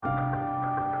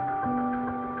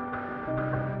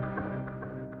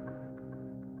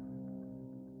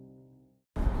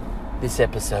This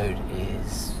episode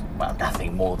is, well,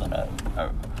 nothing more than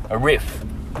a riff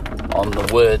on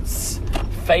the words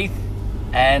faith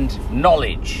and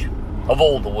knowledge. Of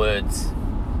all the words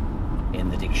in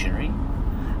the dictionary,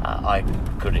 I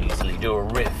could easily do a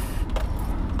riff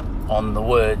on the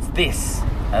words this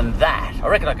and that. I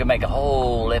reckon I could make a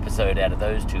whole episode out of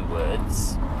those two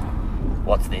words.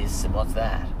 What's this and what's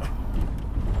that?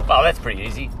 Well, that's pretty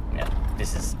easy. Yeah,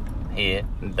 this is here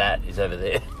and that is over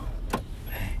there.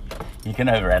 You can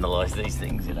overanalyze these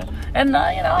things, you know. And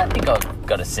I think I've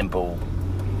got a simple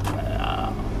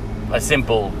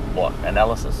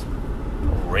analysis,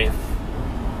 riff,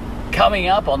 coming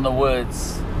up on the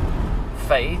words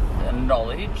faith and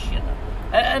knowledge, you know,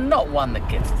 and not one that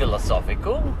gets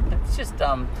philosophical. It's just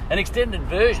an extended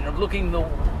version of looking the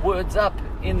words up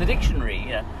in the dictionary, you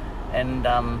know. And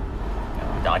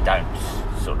I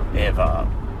don't sort of ever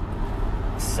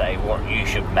say what you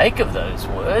should make of those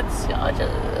words.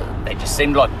 They just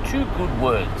seemed like two good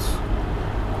words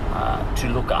to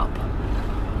look up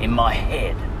in my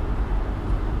head.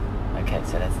 Okay,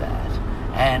 so that's that.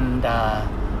 And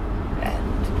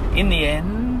in the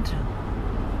end,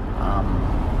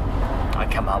 I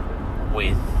come up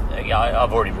with.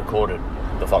 I've already recorded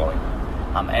the following,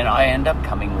 and I end up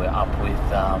coming up with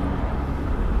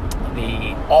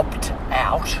the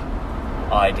opt-out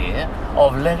idea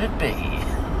of Let It Be.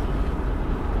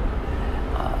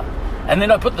 And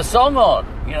then I put the song on,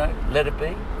 you know, Let It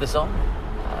Be, the song.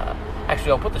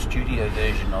 Actually, I'll put the studio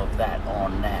version of that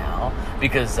on now,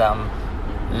 because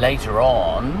later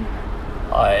on,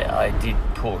 I did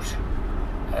put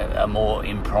a more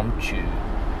impromptu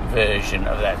version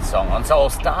of that song on. So I'll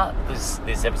start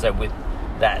this episode with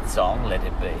that song, Let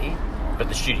It Be, but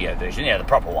the studio version, the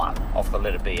proper one, off the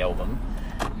Let It Be album.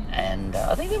 And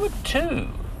I think there were two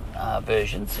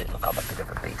versions. Look, I'm a bit of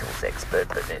a Beatles expert,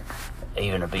 but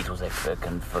even a Beatles expert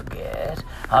can forget.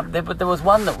 But there was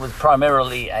one that was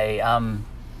primarily a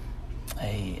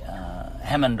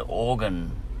Hammond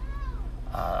organ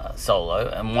solo,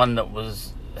 and one that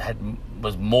was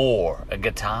more a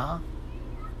guitar.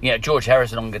 George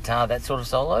Harrison on guitar, that sort of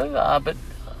solo. But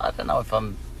I don't know if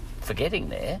I'm forgetting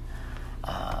there.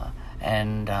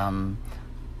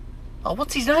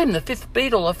 What's his name? The fifth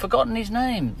Beatle. I've forgotten his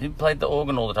name. Who played the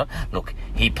organ all the time? Look,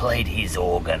 he played his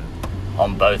organ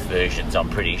on both versions, I'm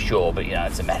pretty sure, but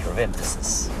it's a matter of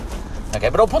emphasis. Okay,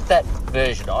 but I'll put that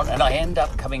version on, and I end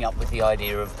up coming up with the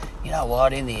idea of,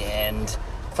 in the end,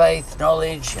 faith,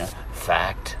 knowledge,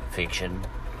 fact, fiction,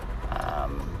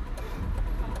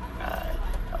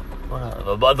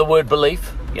 the word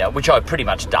belief, which I pretty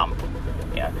much dump.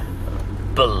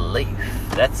 Belief.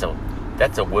 That's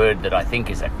a word that I think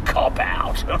is a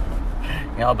cop-out.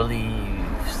 I believe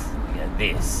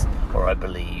this, or I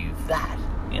believe that.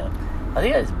 I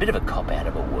think it's a bit of a cop-out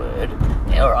of a word.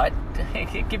 All right,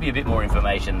 give you a bit more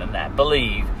information than that.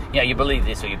 Believe, you believe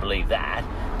this or you believe that.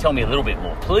 Tell me a little bit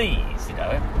more, please.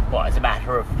 What, as a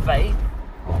matter of faith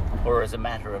or as a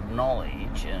matter of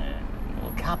knowledge?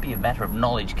 Well, it can't be a matter of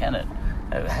knowledge, can it?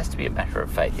 It has to be a matter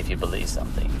of faith if you believe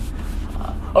something.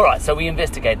 All right, so we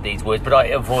investigate these words, but I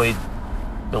avoid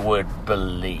the word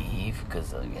believe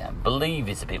because believe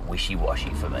is a bit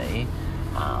wishy-washy for me.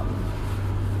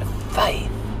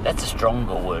 Faith. That's a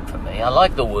stronger word for me. I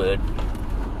like the word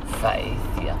faith,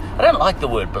 I don't like the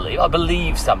word believe. I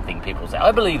believe something, people say.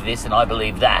 I believe this and I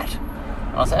believe that.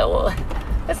 And I say, well,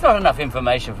 that's not enough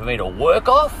information for me to work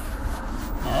off.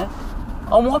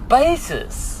 On what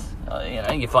basis?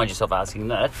 You find yourself asking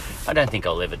that. I don't think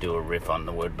I'll ever do a riff on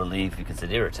the word believe because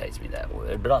it irritates me, that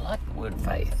word. But I like the word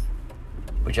faith,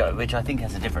 which I think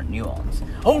has a different nuance.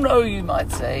 Oh no, you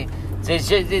might say. It's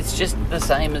just the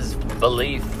same as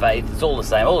belief, faith. It's all the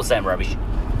same rubbish.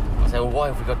 I say, well, why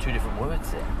have we got two different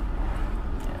words then?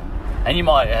 And you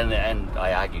might, and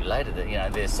I argue later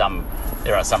that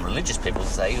there are some religious people who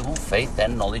say, well, faith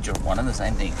and knowledge are one and the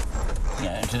same thing.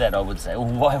 To that I would say, well,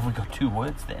 why have we got two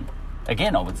words then?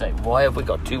 Again, I would say, why have we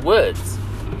got two words?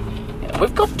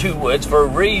 We've got two words for a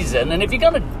reason, and if you're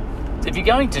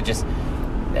going to just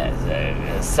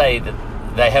say that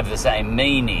they have the same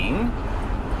meaning,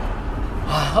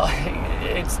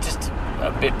 it's just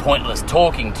a bit pointless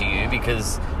talking to you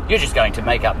because you're just going to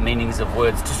make up meanings of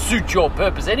words to suit your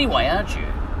purpose anyway, aren't you?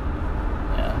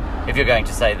 If you're going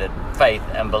to say that faith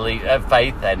and belief,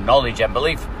 faith and knowledge and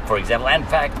belief, for example, and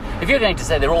fact, if you're going to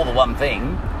say they're all the one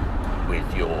thing,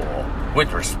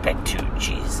 with respect to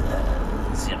Jesus,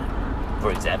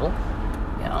 for example,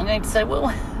 I'm going to say,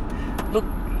 well, look,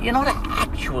 you're not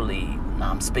actually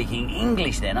speaking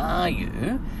English then, are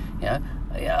you?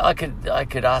 I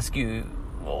could ask you,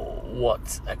 well,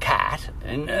 what's a cat,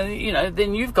 and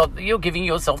then you're giving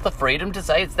yourself the freedom to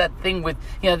say it's that thing with,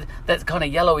 that kind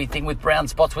of yellowy thing with brown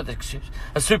spots with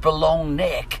a super long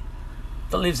neck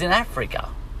that lives in Africa,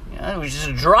 which is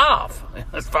a giraffe,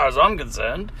 as far as I'm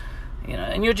concerned,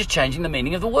 and you're just changing the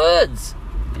meaning of the words.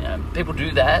 People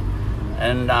do that,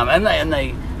 and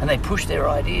they push their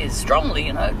ideas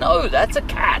strongly. No, that's a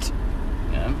cat.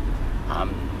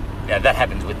 That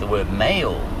happens with the word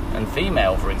male and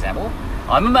female, for example.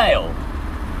 I'm a male.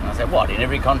 And I say, what? In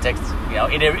every context,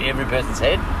 in every person's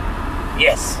head?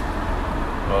 Yes.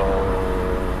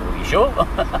 Oh, you sure?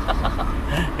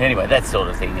 Anyway, that sort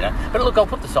of thing, But look, I'll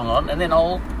put the song on and then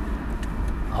I'll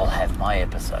have my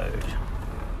episode.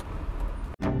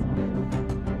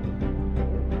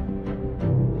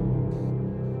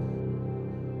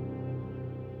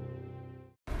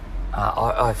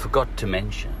 I forgot to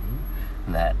mention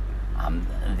that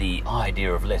the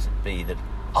idea of let it be that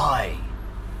I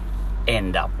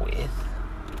end up with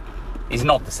is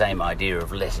not the same idea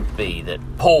of let it be that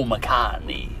Paul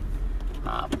McCartney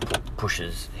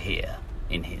pushes here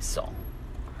in his song.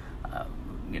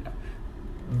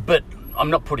 But I'm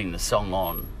not putting the song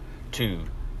on to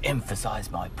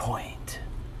emphasise my point,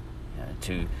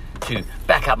 to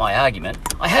back up my argument.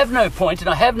 I have no point and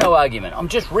I have no argument. I'm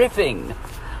just riffing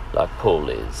like Paul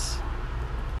is.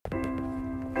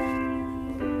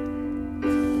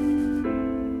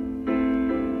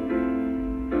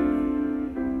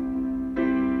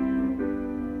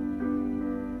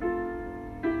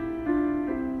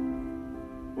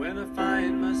 When I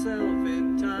find myself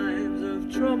in times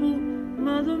of trouble,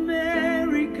 Mother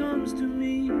Mary comes to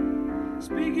me,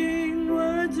 speaking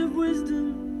words of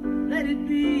wisdom, let it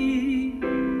be.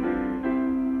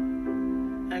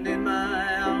 And in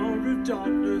my hour of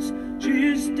darkness, she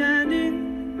is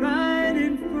standing right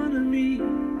in front of me,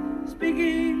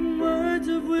 speaking words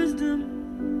of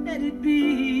wisdom, let it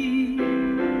be.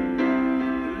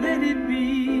 Let it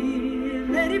be,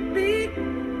 let it be,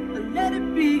 let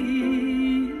it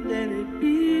be, let it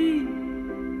be.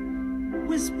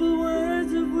 Whisper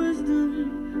words of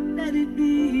wisdom, let it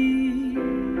be.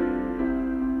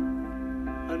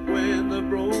 And when the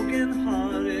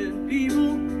broken-hearted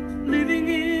people living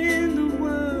in the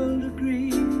world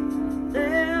agree,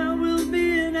 there will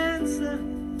be an answer,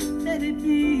 let it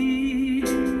be.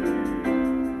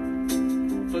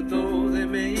 For though they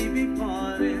may be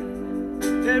parted,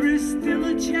 there is still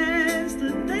a chance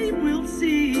that they will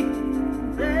see.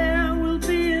 There will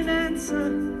be an answer,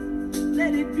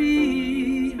 let it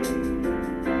be.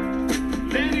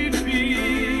 Let it be,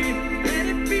 let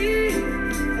it be,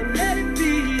 let it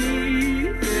be,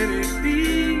 let it be.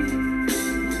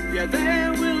 Yeah,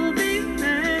 there will be an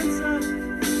answer,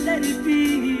 let it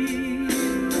be.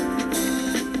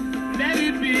 Let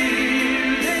it be,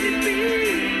 let it be,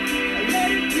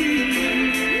 let it be.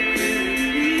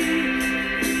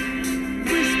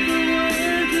 Whisper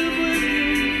words of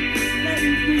wisdom,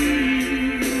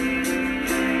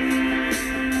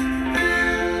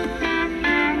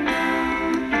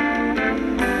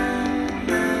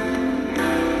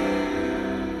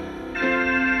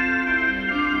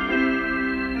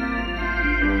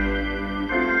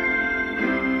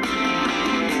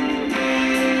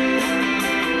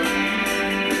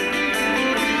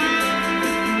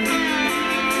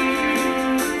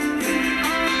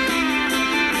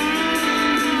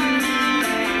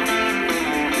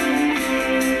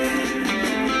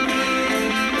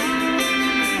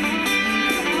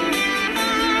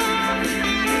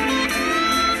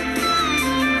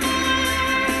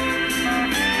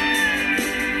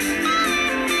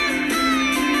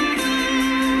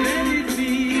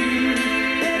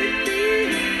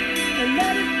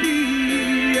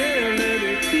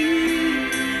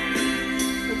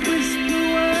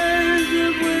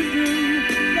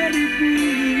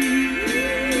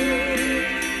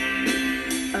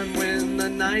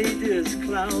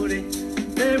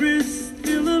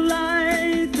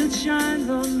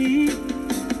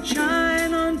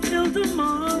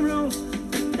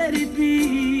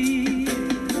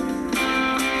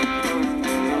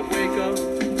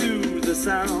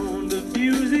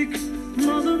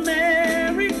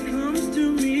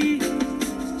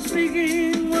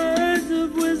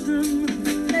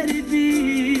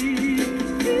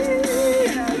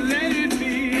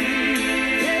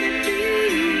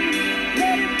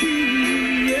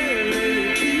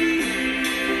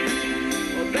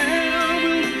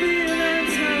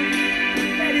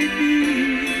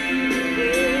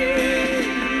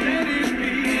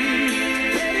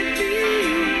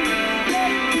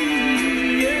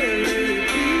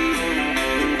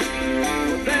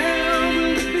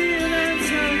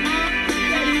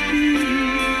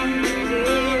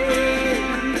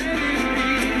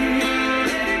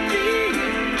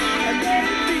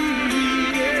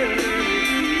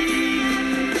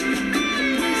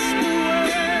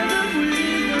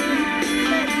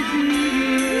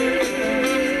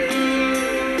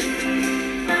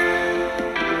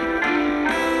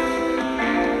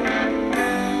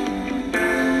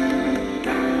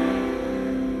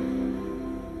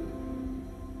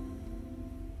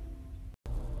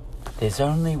 There's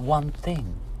only one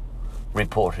thing,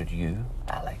 reported you,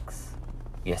 Alex,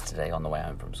 yesterday on the way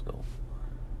home from school,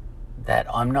 that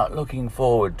I'm not looking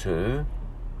forward to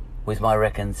with my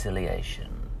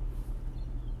reconciliation.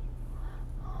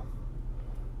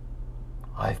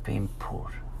 I've been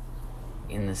put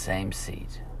in the same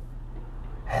seat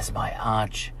as my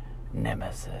arch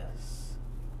nemesis.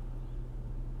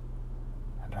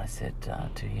 And I said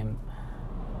to him,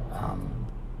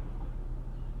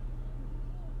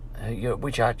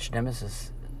 which arch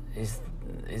nemesis is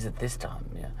it this time?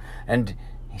 Yeah. And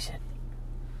he said,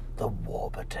 the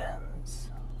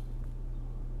Warburtons.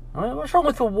 I mean, what's wrong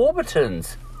with the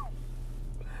Warburtons?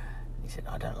 He said,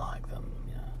 I don't like them.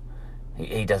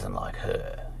 He doesn't like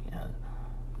her,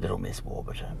 little Miss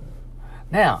Warburton.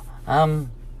 Now,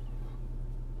 and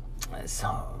I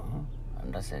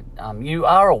said, you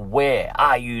are aware,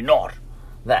 are you not,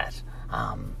 that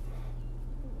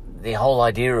the whole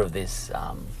idea of this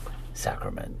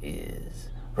sacrament is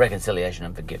reconciliation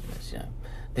and forgiveness.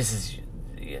 This is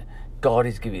God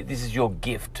is giving. This is your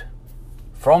gift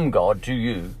from God to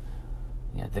you.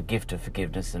 The gift of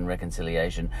forgiveness and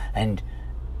reconciliation, and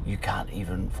you can't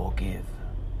even forgive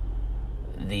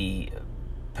the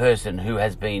person who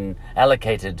has been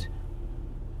allocated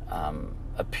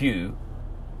a pew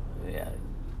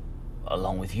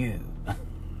along with you.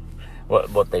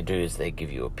 What they do is they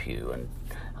give you a pew,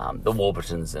 and the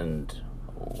Warburtons and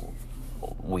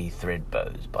we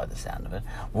Threadbows, by the sound of it,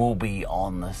 will be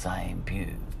on the same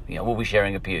pew. We'll be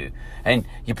sharing a pew, and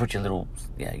you put your little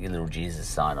Jesus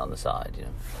sign on the side.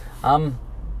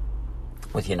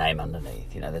 With your name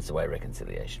underneath. That's the way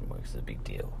reconciliation works. It's a big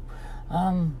deal.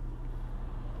 And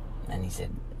he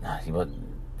said, no,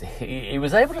 he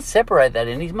was able to separate that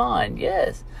in his mind,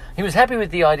 yes. He was happy with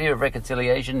the idea of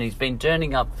reconciliation. He's been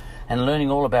turning up and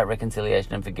learning all about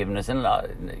reconciliation and forgiveness. And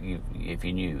if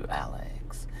you knew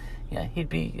Alex, he'd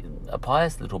be a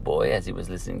pious little boy as he was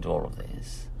listening to all of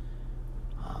this.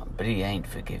 But he ain't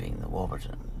forgiving the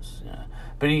Warburtons.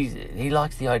 But he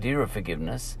likes the idea of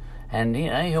forgiveness. And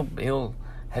he'll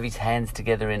have his hands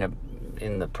together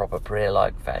in the proper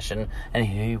prayer-like fashion, and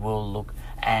he will look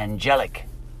angelic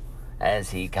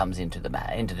as he comes into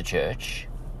the church.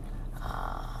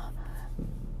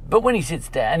 But when he sits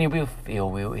down, he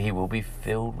will be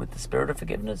filled with the spirit of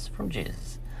forgiveness from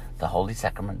Jesus, the Holy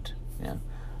Sacrament,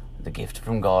 the gift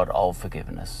from God of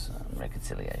forgiveness and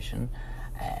reconciliation.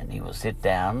 And he will sit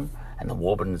down, and the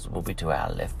Warburtons will be to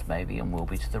our left, maybe, and we'll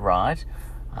be to the right.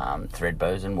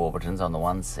 Threadbows and Warburtons on the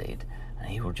one seat, and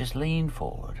he will just lean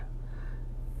forward,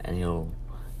 and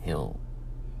he'll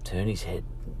turn his head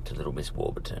to little Miss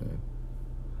Warburton.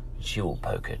 She will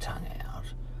poke her tongue out,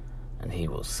 and he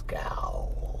will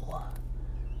scowl.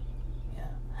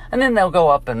 And then they'll go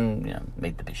up and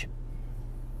meet the bishop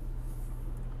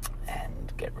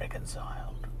and get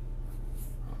reconciled.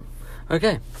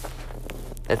 Okay,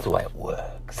 that's the way it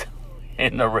works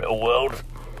in the real world.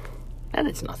 And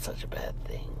it's not such a bad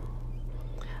thing.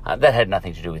 That had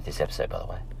nothing to do with this episode, by the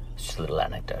way. It's just a little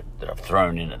anecdote that I've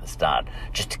thrown in at the start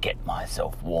just to get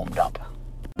myself warmed up.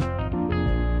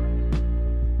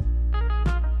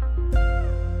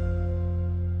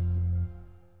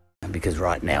 Because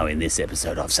right now in this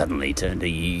episode I've suddenly turned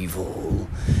evil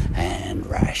and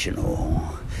rational.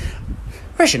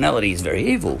 Rationality is very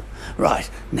evil. Right,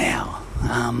 now,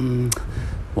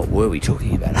 what were we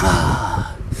talking about?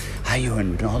 Are you a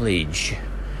knowledge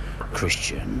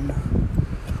Christian,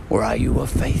 or are you a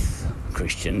faith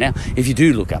Christian? Now, if you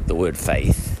do look up the word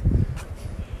faith,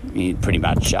 it pretty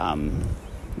much,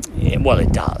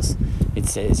 it does. It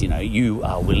says, you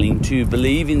are willing to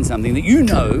believe in something that you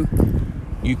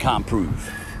can't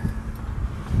prove.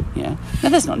 Now,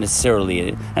 that's not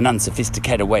necessarily an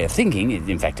unsophisticated way of thinking.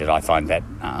 In fact, I find that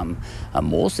a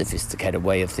more sophisticated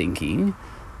way of thinking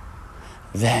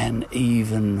than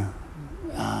even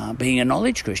being a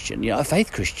knowledge Christian. A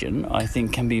faith Christian, I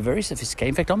think, can be very sophisticated.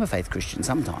 In fact, I'm a faith Christian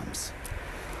sometimes.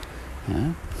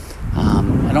 And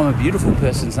I'm a beautiful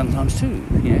person sometimes too,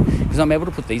 because I'm able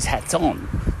to put these hats on.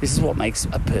 This is what makes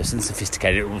a person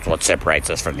sophisticated. It's what separates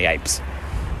us from the apes.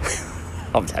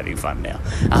 I'm having fun now.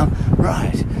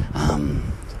 Right.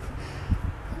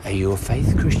 Are you a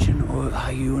faith Christian, or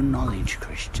are you a knowledge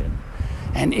Christian?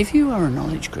 And if you are a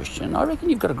knowledge Christian, I reckon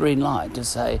you've got a green light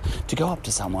to go up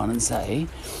to someone and say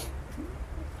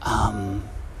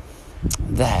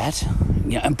that,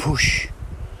 and push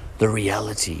the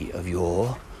reality of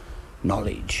your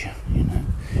knowledge.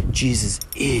 Jesus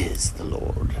is the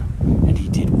Lord, and he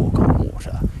did walk on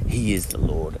water. He is the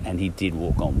Lord, and he did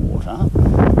walk on water.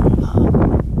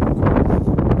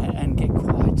 And get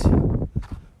quite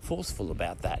forceful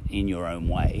about that in your own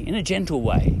way, in a gentle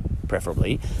way,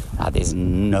 preferably. There's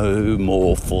no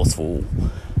more forceful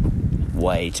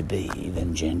way to be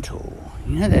than gentle.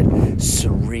 You know, that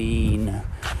serene,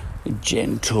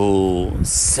 gentle,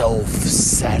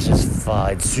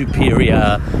 self-satisfied,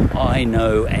 superior, I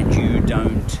know and you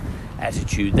don't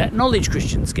attitude that knowledge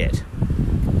Christians get.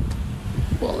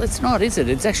 Well, it's not, is it?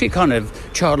 It's actually a kind of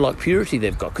childlike purity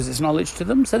they've got because it's knowledge to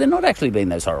them. So they're not actually being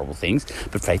those horrible things,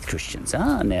 but faith Christians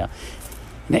are. Now,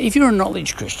 if you're a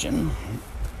knowledge Christian,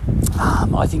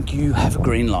 I think you have a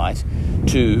green light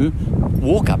to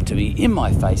walk up to me in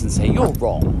my face and say, you're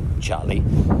wrong, Charlie,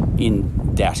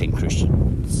 in doubting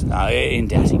Christians, in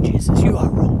doubting Jesus. You are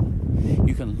wrong.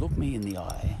 You can look me in the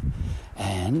eye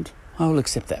and I will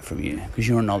accept that from you because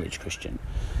you're a knowledge Christian.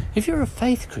 If you're a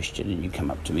faith Christian and you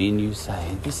come up to me and you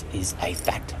say, this is a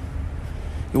fact,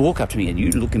 you walk up to me and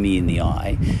you look at me in the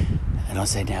eye and I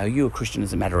say, now, are you a Christian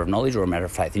as a matter of knowledge or a matter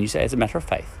of faith? And you say, as a matter of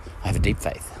faith. I have a deep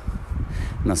faith.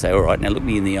 And I say, all right, now look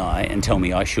me in the eye and tell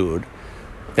me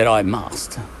that I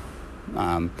must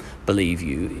believe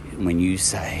you when you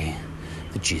say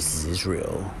that Jesus is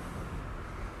real.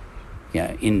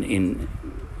 Yeah, and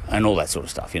all that sort of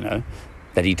stuff, you know.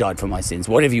 That he died for my sins,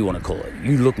 whatever you want to call it.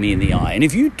 You look me in the eye. And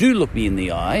if you do look me in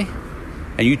the eye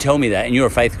and you tell me that and you're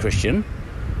a faith Christian,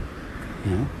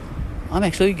 you know, I'm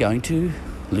actually going to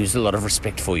lose a lot of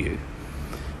respect for you,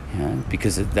 you know,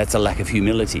 because that's a lack of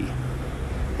humility.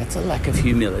 That's a lack of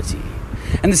humility.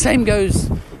 And the same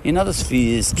goes in other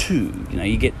spheres too. You know,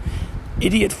 you get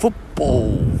idiot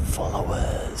football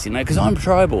followers, you know, because I'm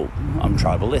tribal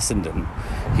Essendon.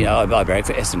 You know, I break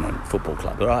for Essendon Football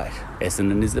Club, right?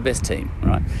 Essendon is the best team,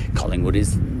 right? Collingwood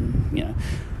is, you know,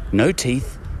 no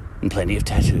teeth and plenty of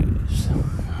tattoos.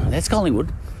 That's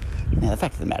Collingwood. Now, the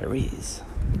fact of the matter is,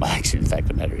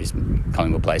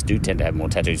 Collingwood players do tend to have more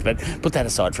tattoos, but put that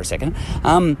aside for a second.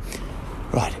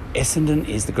 Right, Essendon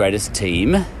is the greatest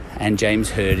team, and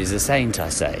James Hird is a saint, I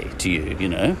say to you, you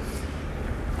know.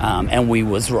 And we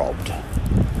was robbed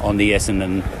on the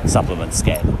Essendon supplement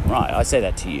scandal. Right, I say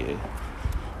that to you.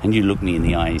 And you look me in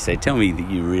the eye and you say, tell me that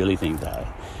you really think that.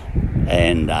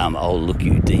 And I'll look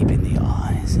you deep in the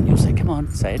eyes and you'll say, come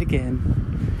on, say it again.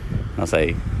 And I'll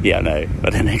say, yeah, no, I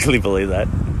don't actually believe that.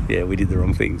 Yeah, we did the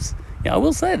wrong things. Yeah, I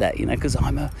will say that, you know, because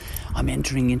I'm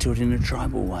entering into it in a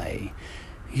tribal way.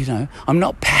 You know, I'm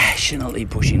not passionately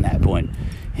pushing that point.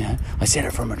 You know, I said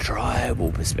it from a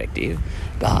tribal perspective,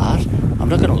 but I'm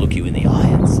not going to look you in the eye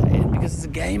and say it because it's a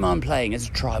game I'm playing. It's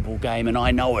a tribal game and I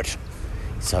know it.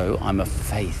 So I'm a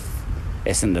faith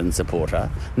Essendon supporter,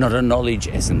 not a knowledge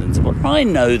Essendon supporter. I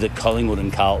know that Collingwood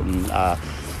and Carlton are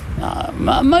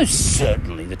most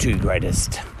certainly the two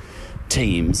greatest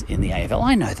teams in the AFL.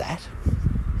 I know that,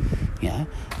 you know,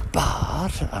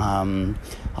 but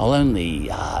I'll only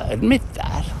admit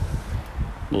that,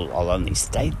 well, I'll only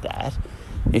state that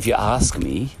if you ask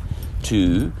me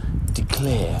to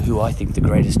declare who I think the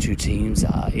greatest two teams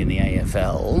are in the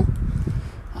AFL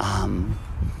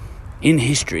in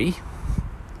history,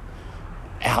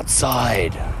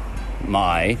 outside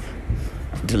my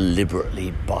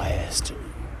deliberately biased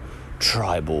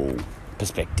tribal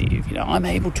perspective. You know, I'm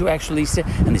able to actually say,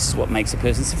 and this is what makes a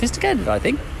person sophisticated, I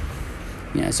think.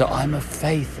 You know, so I'm a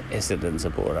faith Essendon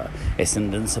supporter,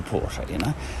 you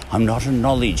know. I'm not a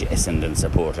knowledge Essendon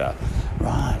supporter.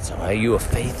 Right, so are you a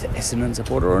faith Essendon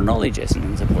supporter or a knowledge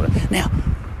Essendon supporter? Now,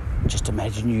 just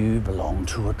imagine you belong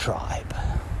to a tribe.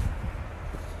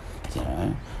 You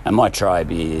know, and my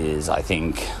tribe is, I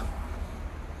think,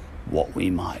 what we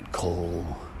might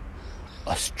call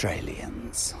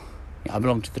Australians. I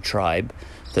belong to the tribe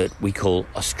that we call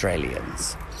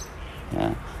Australians.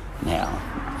 Yeah.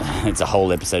 Now, it's a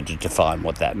whole episode to define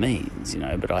what that means, you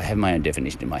know, but I have my own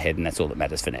definition in my head and that's all that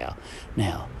matters for now.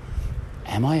 Now,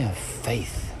 am I a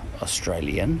faith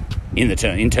Australian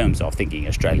in terms of thinking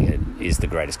Australia is the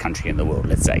greatest country in the world?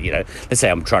 Let's say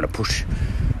I'm trying to push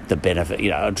the benefit, you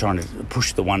know, I'm trying to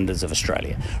push the wonders of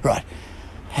Australia. Right.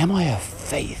 Am I a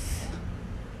faith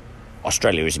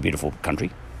Australia is a beautiful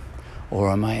country? Or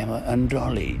am I a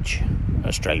knowledge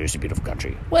Australia is a beautiful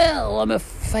country? Well, I'm a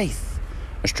faith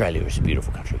Australia is a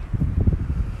beautiful country.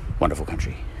 Wonderful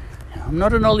country. I'm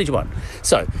not a knowledge one.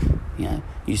 So, you know,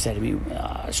 you say to me,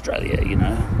 Australia, you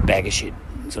know, bag of shit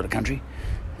sort of country.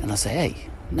 And I say, hey,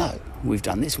 no, we've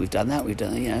done this, we've done that, we've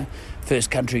done, you know,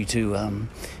 first country to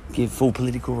give full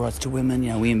political rights to women, you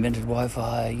know, we invented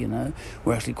Wi-Fi, you know,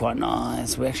 we're actually quite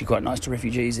nice to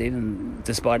refugees even,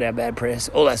 despite our bad press,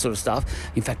 all that sort of stuff.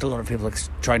 In fact, a lot of people are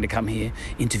trying to come here,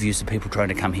 interview some people trying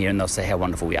to come here, and they'll say how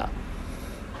wonderful we are.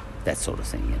 That sort of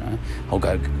thing, you know. I'll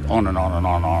go on and on and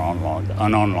on and on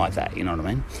and on like that, you know what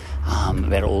I mean?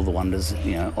 About all the wonders,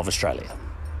 you know, of Australia.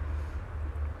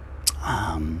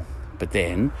 but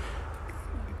then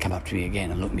come up to me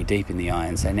again and look me deep in the eye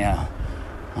and say, now,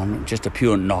 on just a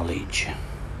pure knowledge,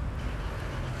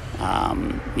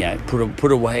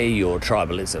 put away your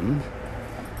tribalism.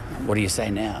 What do you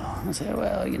say now? I say,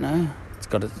 well,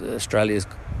 Australia's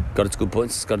got its good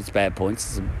points, it's got its bad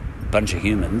points. It's a bunch of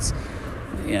humans,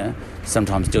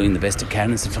 sometimes doing the best it can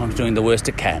and sometimes doing the worst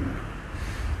it can.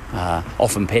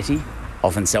 Often petty,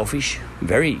 often selfish,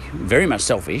 very, very much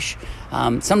selfish.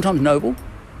 Sometimes noble.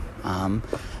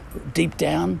 Deep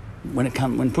down,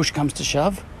 when push comes to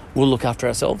shove, we'll look after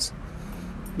ourselves.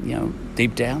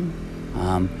 Deep down.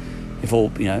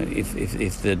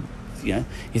 If the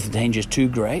danger's too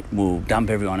great, we'll dump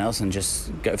everyone else and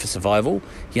just go for survival.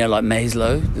 Like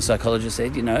Maslow, the psychologist,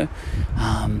 said.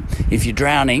 If you're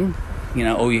drowning,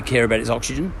 all you care about is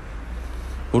oxygen.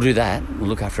 We'll do that. We'll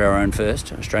look after our own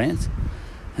first, Australians,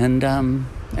 and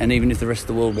even if the rest of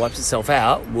the world wipes itself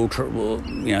out, we'll try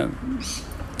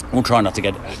not to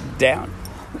get down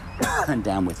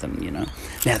with them.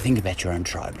 Now think about your own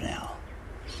tribe now.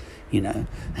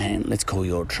 And let's call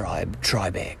your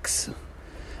tribe X.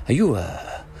 Are you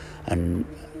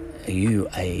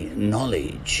a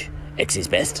knowledge X is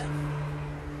best,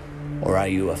 or are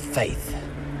you a faith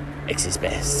X is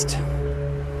best?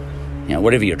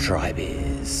 Whatever your tribe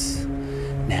is.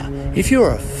 Now, if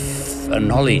you're a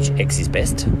knowledge X is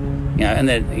best, and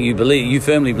that you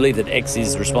firmly believe that X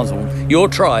is responsible, your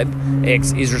tribe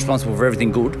X is responsible for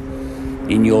everything good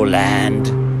in your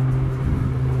land.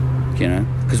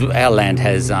 Because our land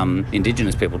has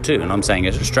Indigenous people too, and I'm saying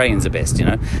Australians are best,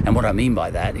 And what I mean by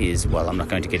that is, well, I'm not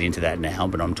going to get into that now,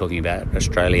 but I'm talking about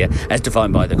Australia as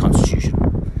defined by the Constitution.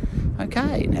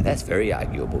 Okay, now that's very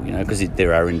arguable, because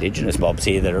there are Indigenous mobs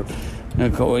here that are,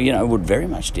 would very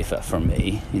much differ from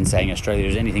me in saying Australia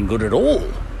is anything good at all.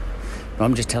 But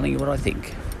I'm just telling you what I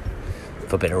think,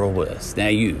 for better or worse. Now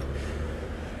you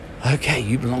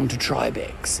belong to Tribe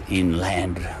X in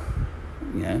land,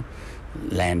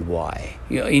 land Y.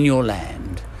 In your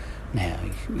land. Now,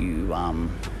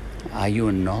 are you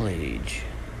a knowledge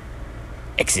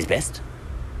X is best?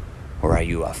 Or are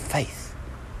you a faith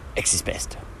X is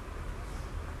best?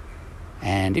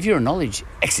 And if you're a knowledge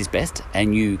X is best,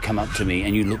 and you come up to me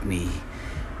and you look me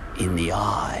in the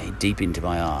eye, deep into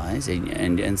my eyes,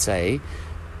 and say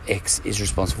X is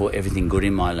responsible for everything good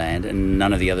in my land and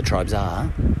none of the other tribes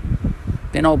are,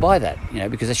 then I'll buy that,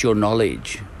 because that's your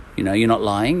knowledge. You're not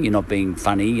lying, you're not being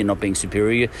funny, you're not being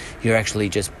superior, you're actually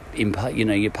just,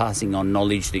 you're passing on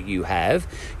knowledge that you have.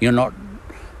 You're not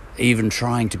even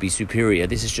trying to be superior,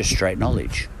 this is just straight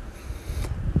knowledge.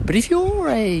 But if you're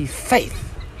a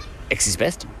faith X is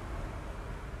best,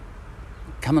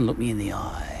 come and look me in the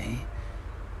eye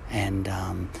and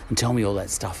tell me all that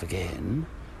stuff again,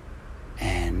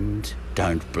 and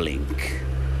don't blink,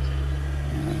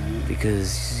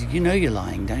 because you're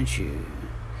lying, don't you?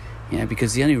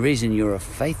 Because the only reason you're a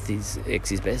faith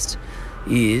X is best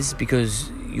is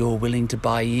because you're willing to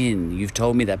buy in. You've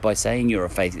told me that by saying you're a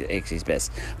faith X is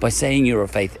best. By saying you're a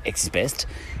faith X is best,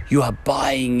 you are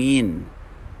buying in.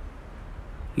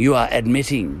 You are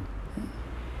admitting.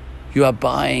 You are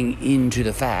buying into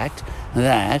the fact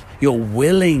that you're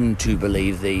willing to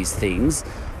believe these things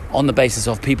on the basis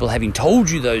of people having told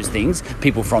you those things,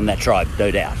 people from that tribe,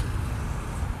 no doubt.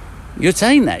 You're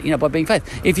saying that, by being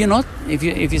faith. If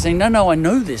you're saying, no, I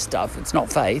know this stuff, it's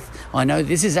not faith, I know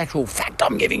this is actual fact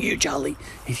I'm giving you, Charlie.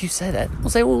 If you say that, I'll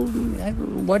say, well,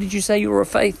 why did you say you were a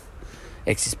faith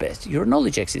X is best? You're a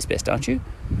knowledge X is best, aren't you?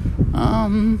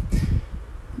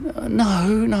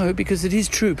 No, because it is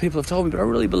true. People have told me, but I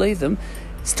really believe them.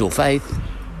 It's still faith.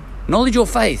 Knowledge or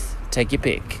faith? Take your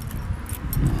pick.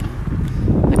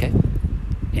 Okay.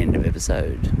 End of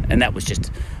episode. And that was just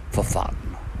for fun,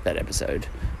 that episode.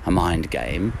 A mind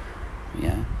game.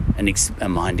 A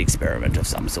mind experiment of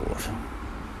some sort.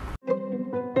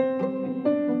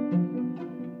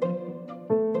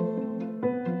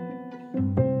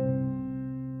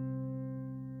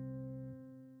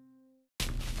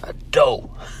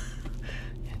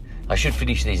 I should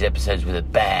finish these episodes with a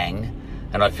bang,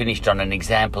 and I finished on an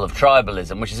example of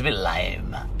tribalism, which is a bit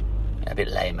lame. A bit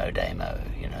lame-o-damo,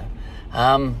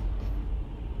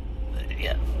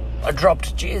 I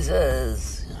dropped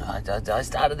Jesus. I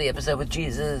started the episode with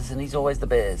Jesus, and he's always the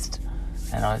best.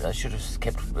 And I should have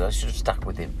stuck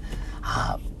with him.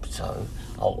 So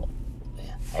I'll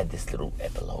add this little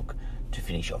epilogue to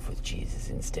finish off with Jesus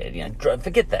instead.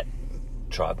 Forget that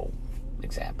tribal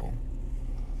example.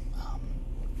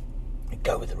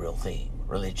 Go with the real thing,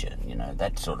 religion,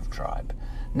 that sort of tribe.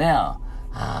 Now,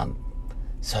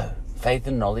 so faith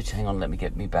and knowledge. Hang on, let me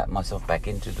get myself back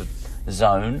into the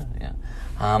zone.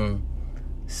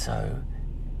 So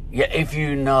if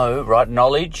you know, right,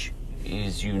 knowledge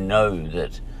is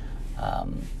that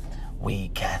we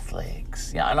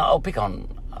Catholics, and I'll pick on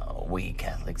we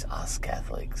Catholics, us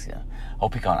Catholics, I'll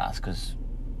pick on us because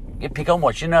you pick on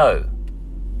what you know.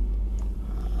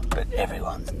 But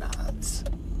everyone's nuts.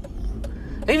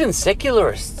 Even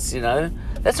secularists,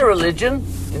 that's a religion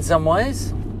in some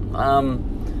ways.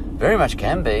 Very much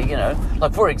can be,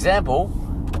 Like, for example,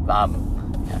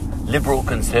 liberal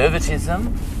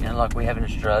conservatism, like we have in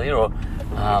Australia, or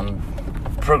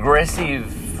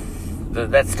progressive,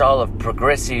 that style of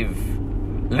progressive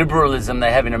liberalism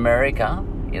they have in America,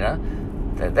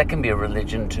 that can be a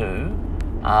religion too.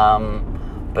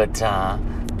 But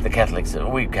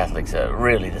we Catholics are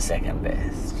really the second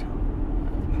best.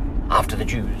 After the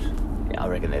Jews. I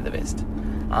reckon they're the best.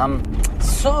 But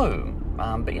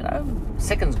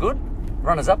second's good.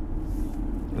 Runners up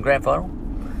in the grand final.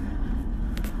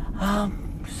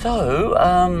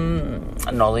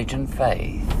 Knowledge and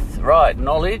faith. Right,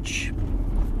 knowledge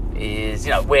is,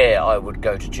 where I would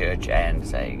go to church and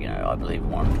say, I believe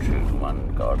one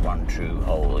God, one true,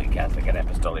 holy, Catholic and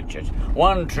Apostolic Church.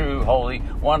 One true, holy,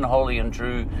 one holy and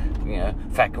true,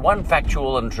 one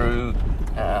factual and true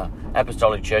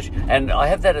Apostolic Church. And I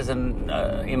have that as in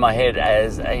my head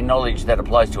as a knowledge that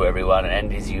applies to everyone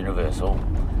and is universal.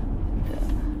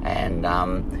 And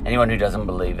anyone who doesn't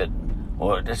believe it,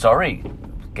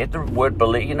 get the word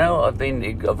believe. I've been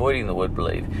avoiding the word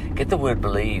believe. Get the word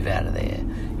believe out of there.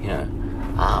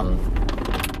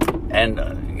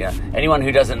 Anyone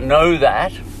who doesn't know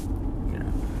that,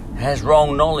 has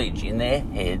wrong knowledge in their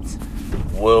heads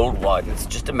worldwide. It's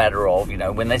just a matter of,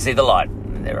 when they see the light,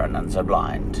 there are none so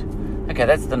blind. Okay,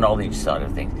 that's the knowledge side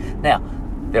of things. Now,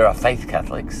 there are faith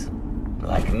Catholics,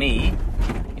 like me,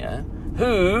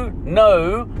 who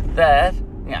know that,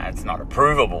 it's not a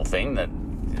provable thing that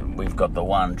we've got the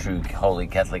one true, holy,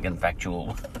 Catholic and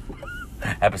factual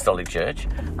Apostolic Church.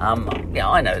 I know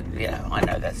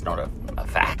that's not a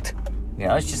fact.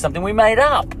 It's just something we made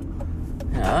up.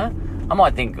 I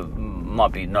might think it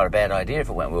might be not a bad idea if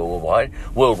it went worldwide.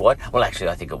 Well, actually,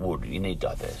 I think it would. You need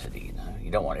diversity.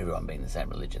 You don't want everyone being the same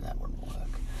religion. That wouldn't work.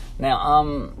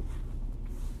 Now,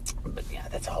 but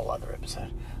that's a whole other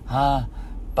episode. On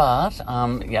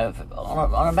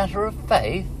a matter of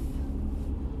faith,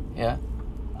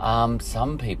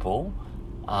 some people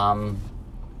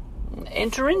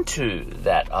enter into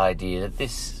that idea that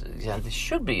this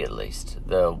should be at least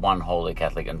the one holy,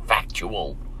 Catholic and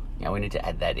factual. We need to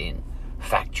add that in.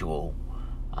 Factual,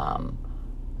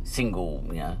 single,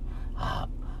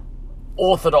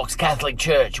 Orthodox Catholic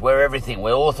Church. We're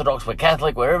Orthodox, we're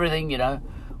Catholic, we're everything,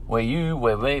 We're you,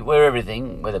 we're me, we're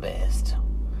everything, we're the best.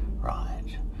 Right.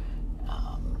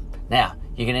 Now,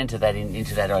 you can enter that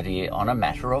into that idea on a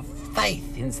matter of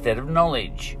faith instead of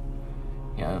knowledge.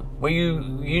 Where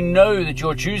you know that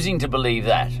you're choosing to believe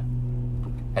that.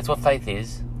 That's what faith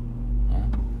is.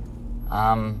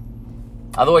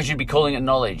 Otherwise you'd be calling it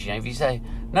knowledge. If you say,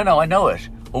 no, I know it.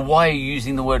 Well, why are you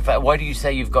using the word faith? Why do you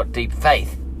say you've got deep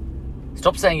faith?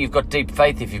 Stop saying you've got deep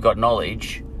faith if you've got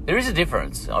knowledge. There is a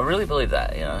difference. I really believe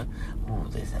that, Oh,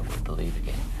 there's that word believe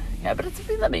again. But it's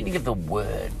the meaning of the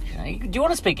word. Do you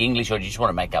want to speak English or do you just want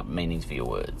to make up meanings for your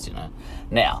words,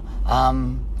 Now,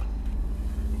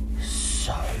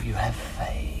 so you have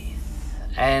faith.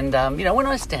 And, when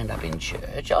I stand up in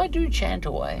church, I do chant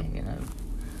away,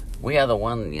 We are the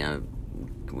one,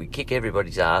 we kick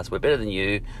everybody's ass. We're better than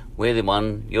you. We're the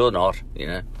one. You're not,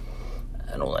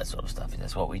 and all that sort of stuff.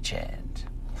 That's what we chant.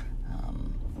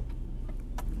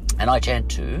 And I chant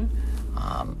too.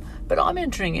 But I'm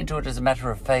entering into it as a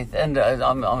matter of faith. And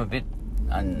I'm a bit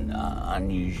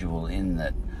unusual in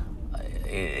that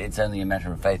it's only a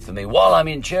matter of faith for me while I'm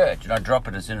in church. And I drop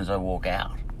it as soon as I walk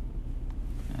out.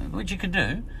 Which you could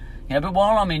do. But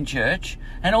while I'm in church,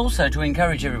 and also to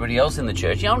encourage everybody else in the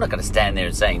church, I'm not going to stand there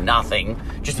and say nothing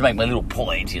just to make my little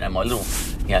point, my little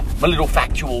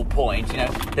factual point.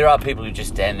 There are people who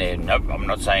just stand there, nope, I'm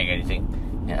not saying anything.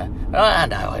 I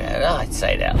know, I'd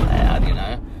say it out loud,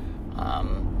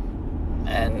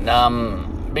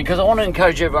 because I want to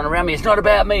encourage everyone around me. It's not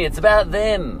about me, it's about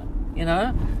them,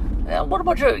 What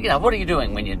about you? What are you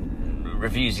doing when you're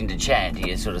refusing to chant?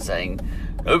 You're sort of saying,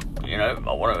 nope,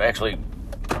 I want to actually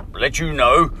let you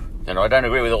know that I don't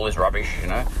agree with all this rubbish,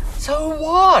 So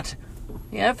what?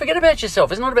 Forget about yourself.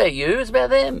 It's not about you, it's about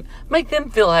them. Make them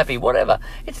feel happy, whatever.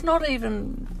 It's not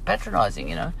even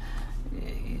patronising,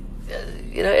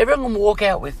 Everyone can walk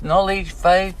out with knowledge,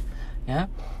 faith,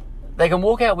 They can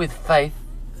walk out with faith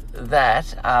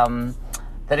that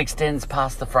extends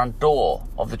past the front door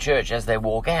of the church as they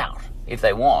walk out. If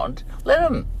they want, let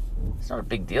them. It's not a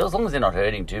big deal, as long as they're not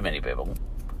hurting too many people.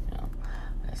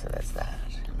 So that's that,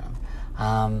 you know.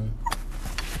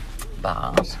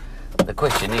 But the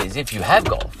question is, if you have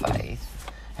got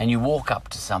faith and you walk up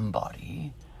to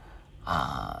somebody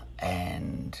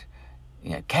and,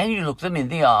 you know, can you look them in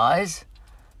the eyes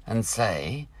and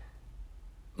say,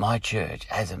 my church,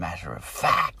 as a matter of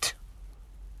fact,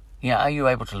 you know, are you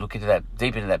able to look into that,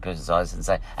 deep into that person's eyes and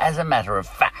say, as a matter of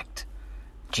fact,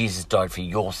 Jesus died for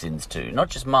your sins too, not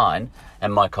just mine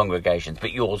and my congregations,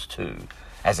 but yours too,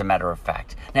 as a matter of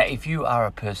fact. Now, if you are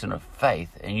a person of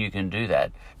faith and you can do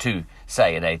that to,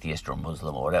 say, an atheist or a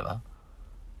Muslim or whatever,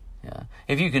 yeah,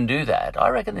 if you can do that, I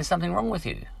reckon there's something wrong with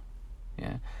you.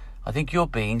 Yeah, I think you're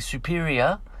being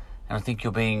superior, and I think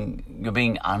you're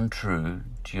being untrue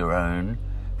to your own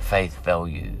faith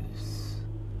values.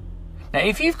 Now,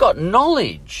 if you've got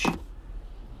knowledge,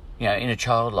 you know, in a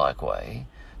childlike way,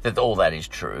 that all that is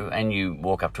true, and you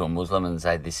walk up to a Muslim and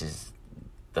say, this is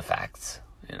the facts,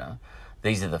 you know,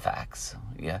 these are the facts,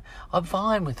 yeah, I'm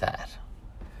fine with that.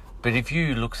 But if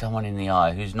you look someone in the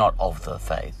eye who's not of the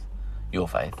faith, your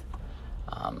faith,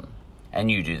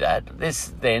 and you do that,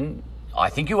 then I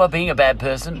think you are being a bad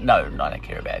person. No, I don't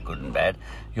care about good and bad.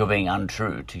 You're being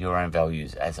untrue to your own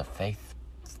values as a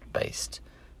faith-based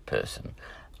person.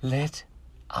 Let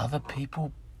other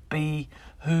people be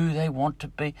who they want to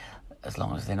be, as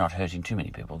long as they're not hurting too many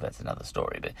people. That's another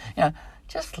story. But, you know,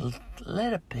 just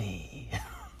let it be.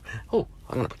 Oh,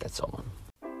 I'm going to put that song on.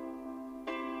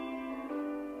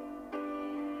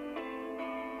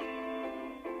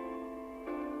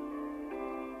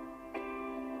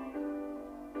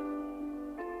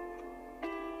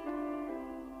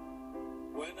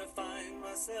 When I find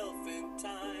myself in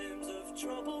times of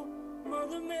trouble,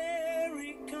 Mother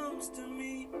Mary comes to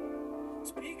me,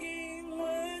 speaking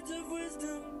words of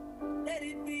wisdom, let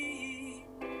it be.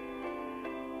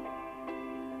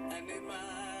 And in my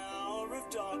hour of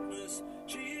darkness,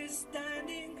 she is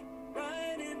standing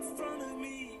right in front of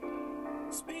me,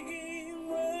 speaking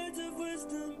words of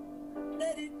wisdom,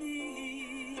 let it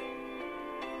be.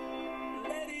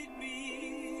 Let it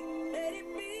be, let it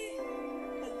be,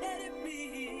 let it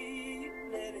be,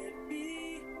 let it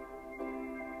be.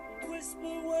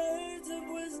 Whisper words of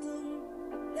wisdom,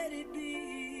 let it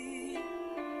be.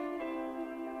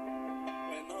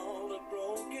 When all the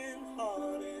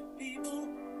broken-hearted people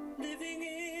living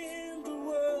in the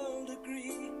world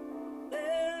agree,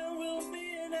 there will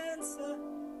be an answer,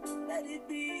 let it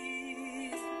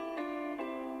be.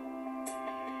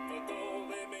 For though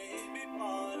they may be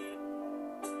parted,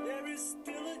 there is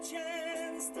still a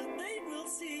chance that they will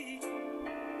see.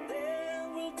 There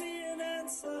will be an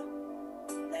answer,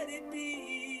 let it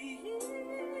be.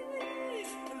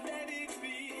 Let it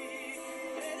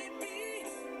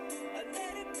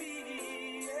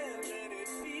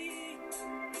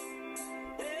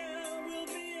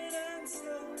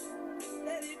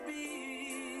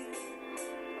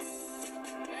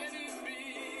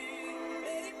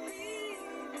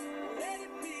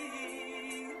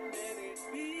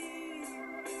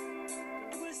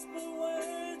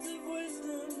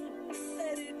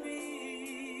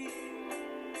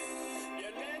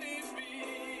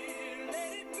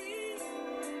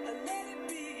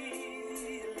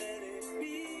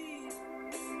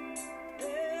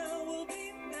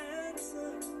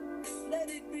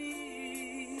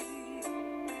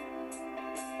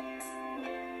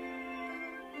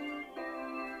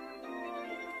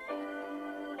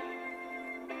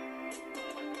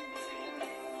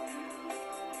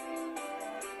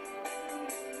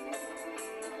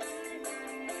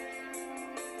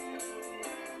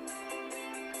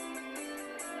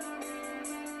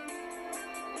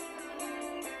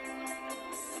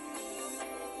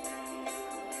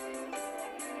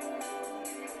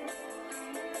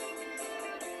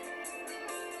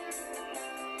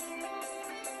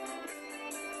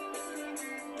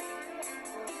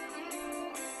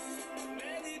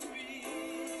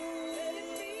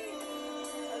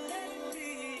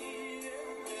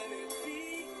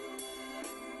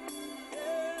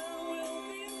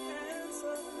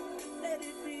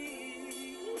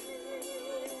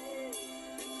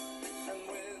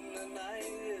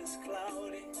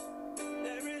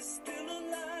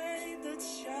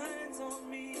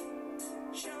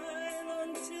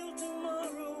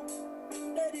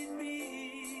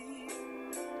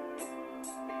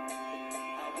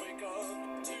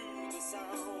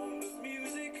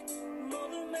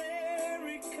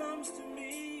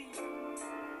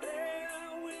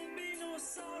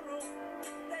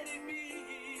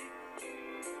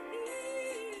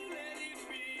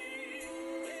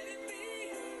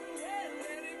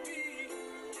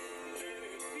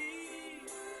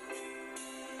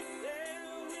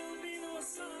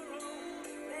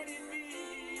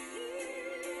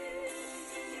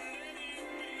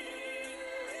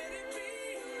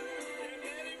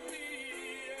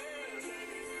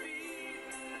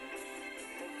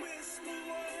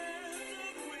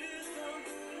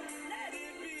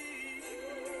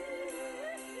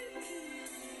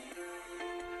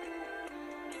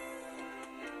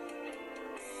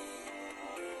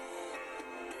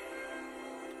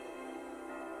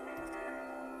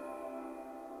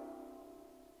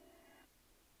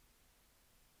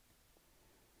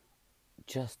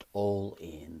just all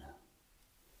in.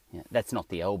 Yeah, that's not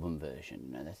the album version.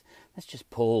 You know, that's just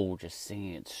Paul just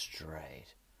singing it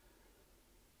straight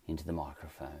into the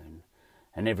microphone,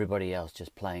 and everybody else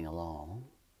just playing along.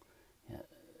 You know,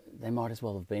 they might as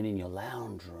well have been in your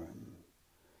lounge room.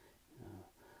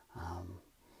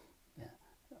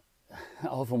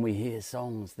 Often we hear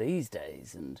songs these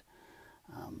days, and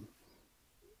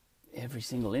every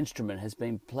single instrument has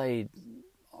been played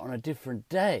on a different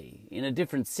day in a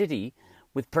different city,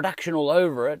 with production all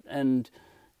over it, and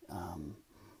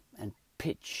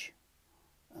pitch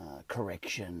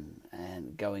correction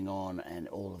and going on and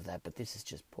all of that. But this is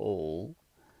just Paul.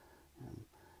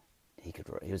 He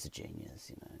was a genius,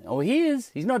 you know. Oh, he is.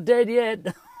 He's not dead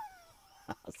yet.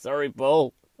 Sorry,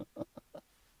 Paul.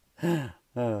 Yeah,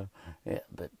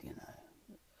 but you know,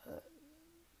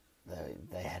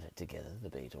 they had it together. The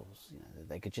Beatles, you know,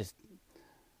 they could just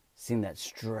sing that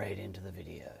straight into the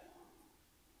video,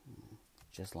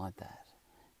 just like that.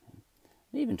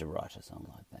 Even to write a song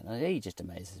like that, he just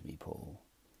amazes me, Paul.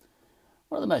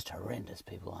 One of the most horrendous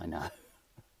people I know.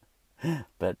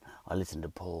 But I listen to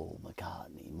Paul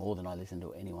McCartney more than I listen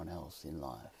to anyone else in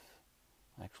life.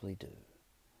 I actually do.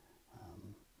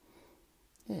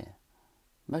 Yeah.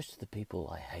 Most of the people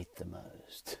I hate the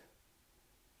most,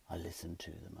 I listen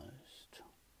to the most.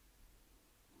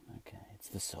 Okay, it's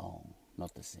the song,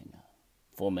 not the singer.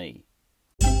 For me.